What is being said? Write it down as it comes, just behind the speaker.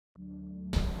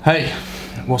Hey,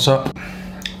 what's up?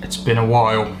 It's been a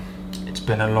while. It's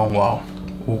been a long while.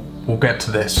 We'll get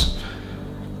to this.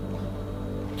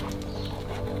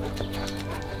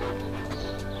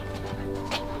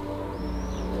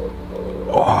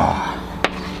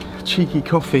 Oh, cheeky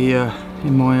coffee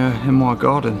in my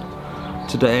garden.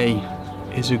 Today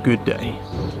is a good day.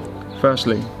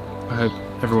 Firstly, I hope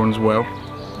everyone's well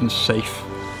and safe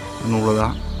and all of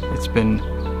that. It's been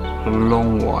a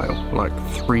long while, like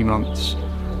 3 months,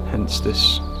 hence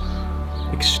this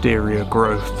exterior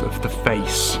growth of the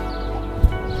face.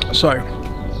 So,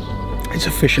 it's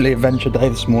officially adventure day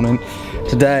this morning.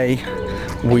 Today,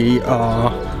 we are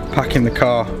packing the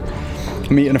car,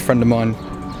 meeting a friend of mine,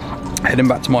 heading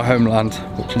back to my homeland,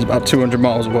 which is about 200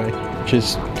 miles away, which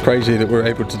is crazy that we're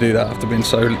able to do that after being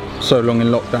so long in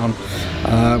lockdown.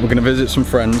 We're going to visit some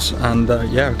friends, and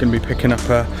yeah, we're going to be picking up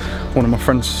one of my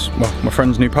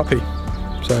friend's new puppy.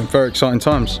 So very exciting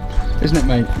times, isn't it,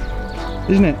 mate?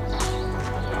 Isn't it?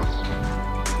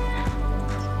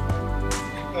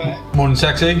 Morning,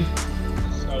 sexy.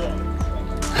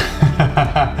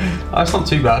 That's not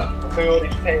too bad. I put all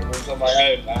these tables on my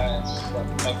own, man. It's just like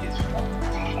monkeys.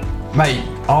 Mate,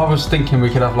 I was thinking we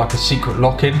could have like a secret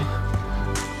lock-in.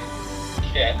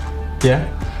 Yeah. Yeah?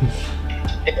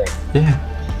 Yeah.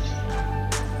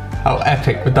 How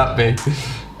epic would that be?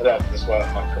 I don't have to swear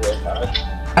at my career, man.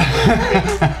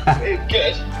 It's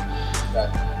good.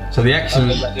 No. So the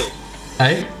excellent...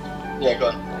 Hey? Yeah, go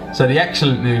on. So the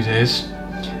excellent news is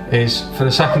for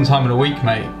the second time in a week,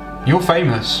 mate, you're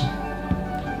famous.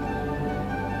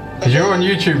 Because you're on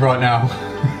YouTube right now.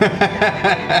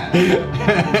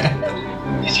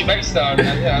 YouTube X star,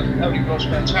 man. Yeah, I haven't even watched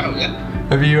my channel yet.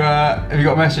 Have you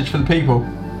got a message for the people?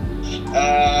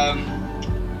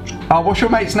 Oh, what's your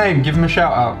mate's name? Give him a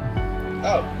shout out.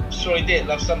 Oh, sure he did.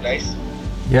 Love Sundays.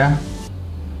 Yeah?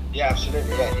 Yeah,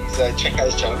 absolutely. Yeah, he's check out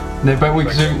his channel. No, but we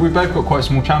both got quite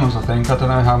small channels, I think. I don't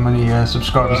know how many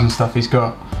subscribers and stuff he's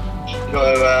got.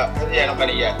 Yeah, not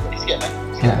many yet, but he's getting there.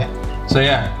 He's getting there. So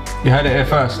yeah, you heard it here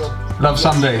first. Love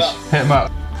Sundays. Hit him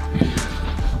up.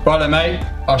 Right then, mate.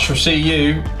 I shall see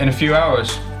you in a few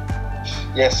hours.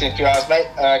 Yeah, see you in a few hours, mate.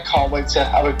 Can't wait to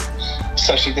have a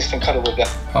socially distant cuddle with you.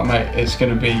 Oh, mate, it's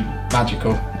going to be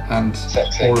magical and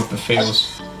sexy. All of the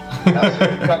feels. Can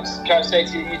I say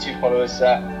to your YouTube followers,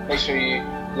 make sure you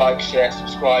like, share,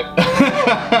 subscribe.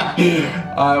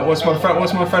 What's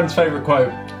my friend's favourite quote?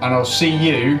 And I'll see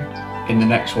you in the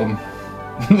next one.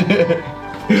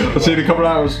 I'll see you in a couple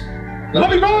of hours.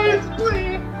 Love you, bye.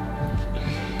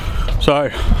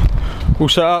 So, all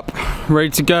set up, ready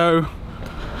to go.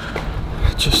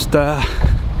 Just,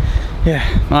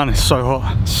 yeah, man, it's so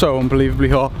hot, so unbelievably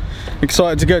hot.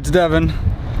 Excited to go to Devon.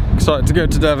 Excited to go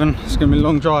to Devon. It's gonna be a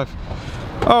long drive.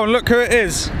 Oh, look who it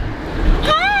is.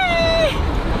 Hi!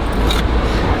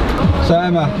 So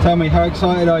Emma, tell me, how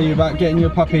excited are you about getting your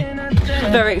puppy?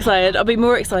 Very excited. I'll be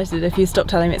more excited if you stop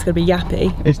telling me it's gonna be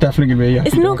yappy. It's definitely gonna be a yappy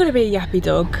It's not gonna be a yappy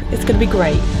dog. It's gonna be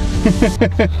great.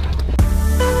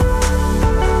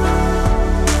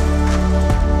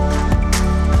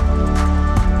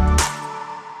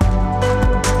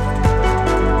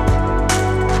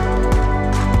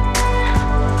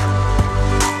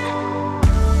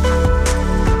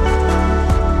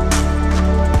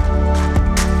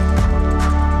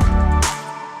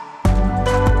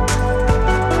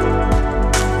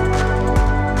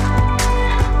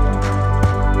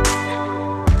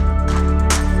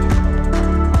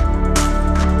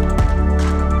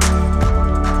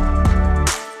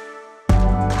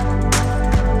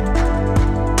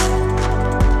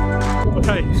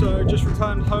 Okay, so just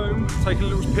returned home, taking a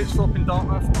little pit stop in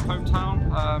Dartmouth, my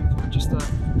hometown, just to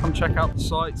come check out the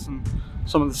sights and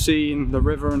some of the sea and the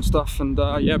river and stuff, and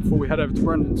yeah, before we head over to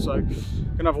Brendan. So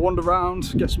gonna have a wander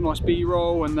around, get some nice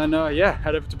B-roll, and then yeah,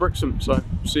 head over to Brixham. So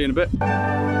see you in a bit.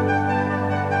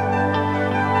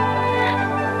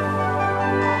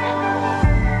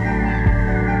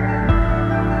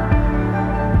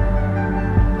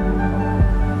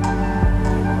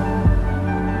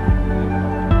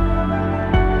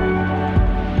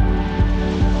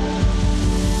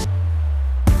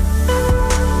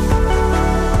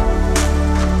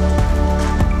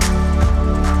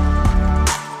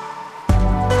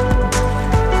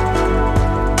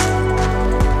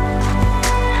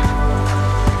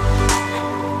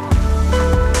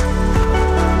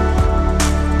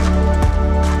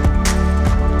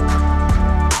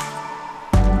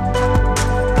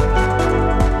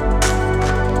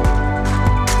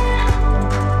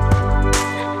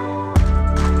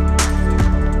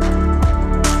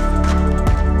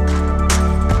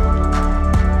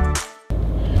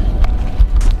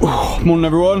 Morning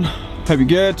everyone, hope you're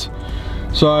good.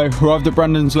 So arrived at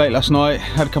Brandon's late last night,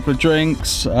 had a couple of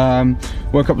drinks,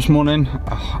 woke up this morning.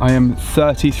 I am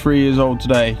 33 years old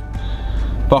today.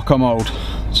 Fuck, I'm old.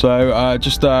 So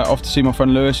just off to see my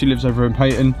friend Lewis, who lives over in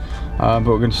Peyton, but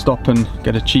we're going to stop and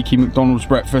get a cheeky McDonald's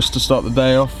breakfast to start the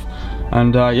day off.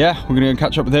 And yeah, we're going to go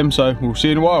catch up with him, so we'll see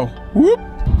you in a while. Whoop!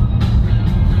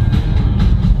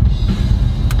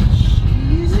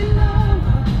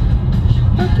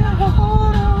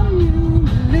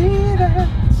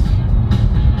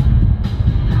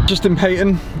 Just in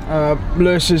Peyton,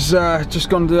 Lewis has just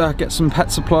gone to get some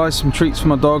pet supplies, some treats for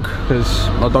my dog, because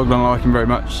my dog don't like him very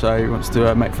much, so he wants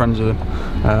to make friends with him,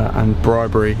 and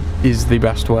bribery is the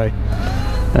best way.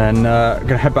 And I'm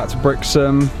gonna head back to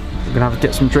Brixham. We're gonna have to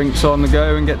get some drinks on the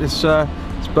go and get this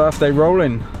birthday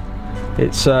rolling.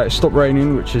 It's stopped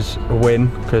raining, which is a win,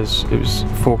 because it was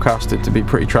forecasted to be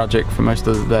pretty tragic for most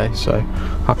of the day, so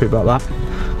happy about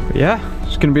that. But yeah,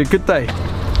 it's gonna be a good day.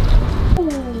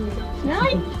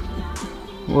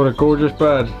 What a gorgeous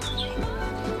bird.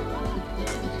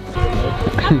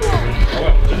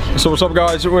 So what's up,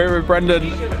 guys? We're here with Brendan.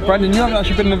 Brendan, you haven't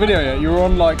actually been in the video yet. You were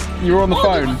on the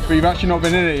phone, but you've actually not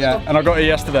been in it yet. And I got it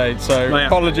yesterday, so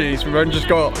apologies. We've only just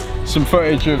got some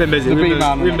footage of the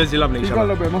bee-man. We've been busy loving each other. You've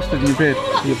got a little bit of mustard in your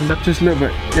beard. Just a little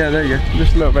bit. Yeah, there you go.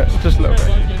 Just a little bit. Just a little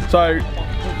bit. So,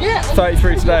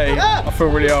 33 today. I feel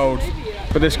really old,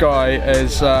 but this guy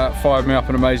has fired me up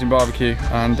an amazing barbecue,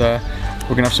 and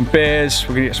we're gonna have some beers,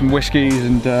 we're gonna get some whiskies,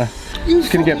 and it's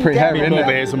gonna get pretty hairy, isn't it? More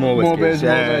beers and more whiskies.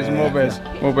 More beers, more beers,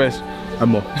 and more beers. More beers.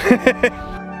 And more.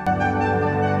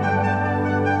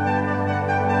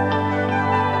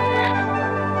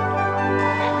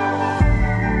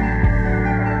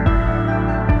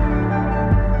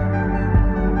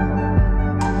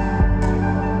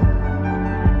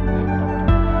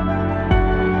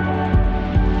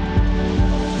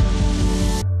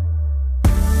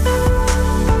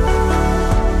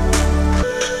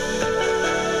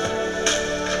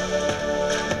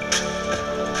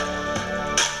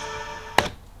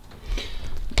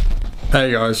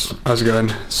 Hey guys, how's it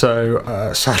going?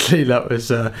 So sadly that was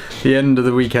the end of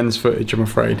the weekend's footage, I'm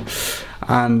afraid,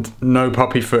 and no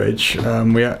puppy footage.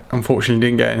 We unfortunately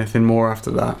didn't get anything more after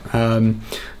that,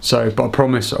 but I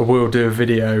promise I will do a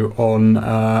video on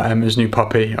Emma's new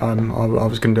puppy. I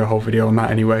was going to do a whole video on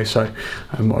that anyway, so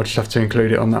I'll just have to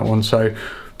include it on that one. So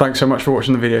thanks so much for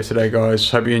watching the video today, guys.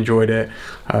 Hope you enjoyed it.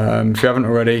 If you haven't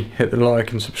already, hit the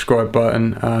like and subscribe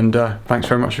button, and thanks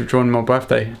very much for joining my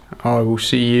birthday. I will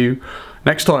see you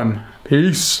next time.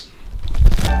 Peace.